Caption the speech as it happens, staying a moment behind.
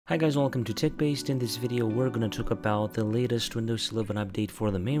Hi guys, welcome to TechBased. In this video we're going to talk about the latest Windows 11 update for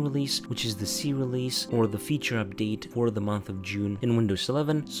the main release, which is the C release or the feature update for the month of June in Windows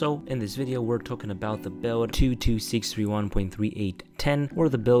 11. So in this video we're talking about the build 22631.3810 or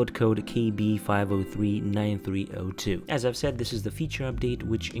the build code KB5039302. As I've said, this is the feature update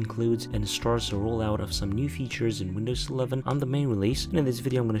which includes and starts a rollout of some new features in Windows 11 on the main release, and in this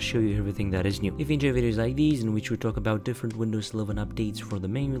video I'm going to show you everything that is new. If you enjoy videos like these in which we talk about different Windows 11 updates for the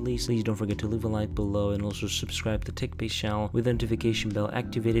main release, please don't forget to leave a like below and also subscribe to TechBased channel with the notification bell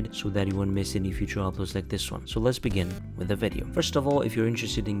activated so that you won't miss any future uploads like this one. So let's begin with the video. First of all, if you're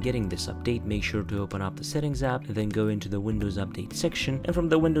interested in getting this update, make sure to open up the settings app and then go into the Windows Update section. And from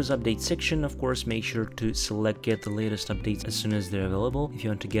the Windows Update section, of course, make sure to select get the latest updates as soon as they're available. If you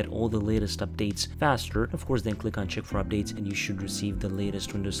want to get all the latest updates faster, of course, then click on check for updates and you should receive the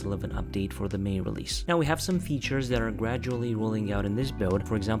latest Windows 11 update for the main release. Now we have some features that are gradually rolling out in this build.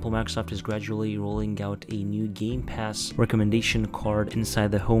 For example, Microsoft is gradually rolling out a new Game Pass recommendation card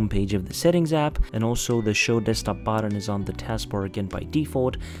inside the home page of the settings app, and also the show desktop button is on the taskbar again by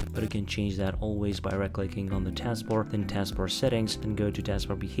default, but you can change that always by right-clicking on the taskbar, then taskbar settings, and go to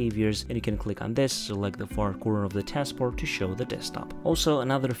taskbar behaviors, and you can click on this, select the far corner of the taskbar to show the desktop. Also,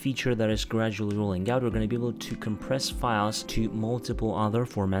 another feature that is gradually rolling out, we're going to be able to compress files to multiple other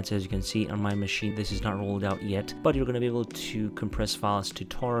formats. As you can see on my machine, this is not rolled out yet, but you're going to be able to compress files to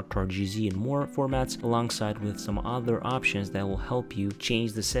tar, RGZ, and more formats, alongside with some other options that will help you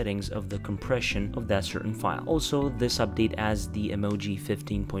change the settings of the compression of that certain file. Also, this update adds the emoji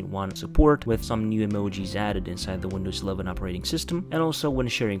 15.1 support with some new emojis added inside the Windows 11 operating system. And also, when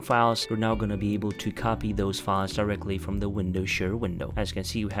sharing files, you're now going to be able to copy those files directly from the Windows Share window. As you can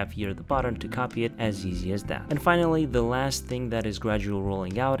see, you have here the button to copy it, as easy as that. And finally, the last thing that is gradually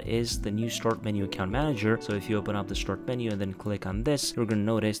rolling out is the new Start Menu Account Manager. So if you open up the Start Menu and then click on this, you're going to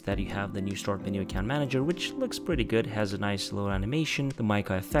notice that you have the new Start Menu Account Manager, which looks pretty good, has a nice load animation, the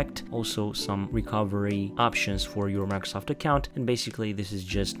mica effect, also some recovery options for your Microsoft account, and basically this is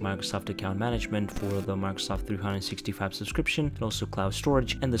just Microsoft account management for the Microsoft 365 subscription, and also cloud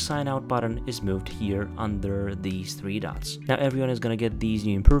storage, and the sign out button is moved here under these three dots. Now everyone is going to get these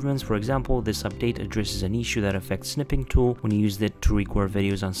new improvements. For example, this update addresses an issue that affects snipping tool when you use it to record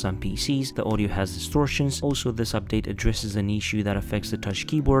videos on some PCs. The audio has distortions. Also, this update addresses an issue that affects the touch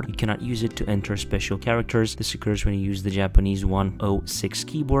keyboard. You cannot use it to enter special characters. This occurs when you use the Japanese 106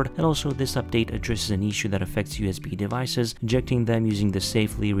 keyboard. And also, this update addresses an issue that affects USB devices. Ejecting them using the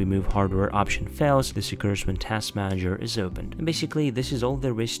safely remove hardware option fails. This occurs when Task Manager is opened. And basically, this is all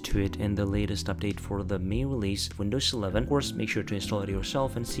there is to it in the latest update for the main release Windows 11. Of course, make sure to install it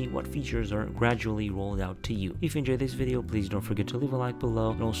yourself and see what features are gradually rolled out to you. If you enjoyed this video, please don't forget to leave a like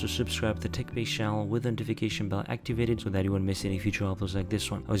below and also subscribe to the TechBased channel with the notification bell activated so that you won't miss any future uploads like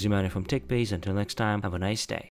this one. I was Imani from TechBased. Until next time, have a nice day.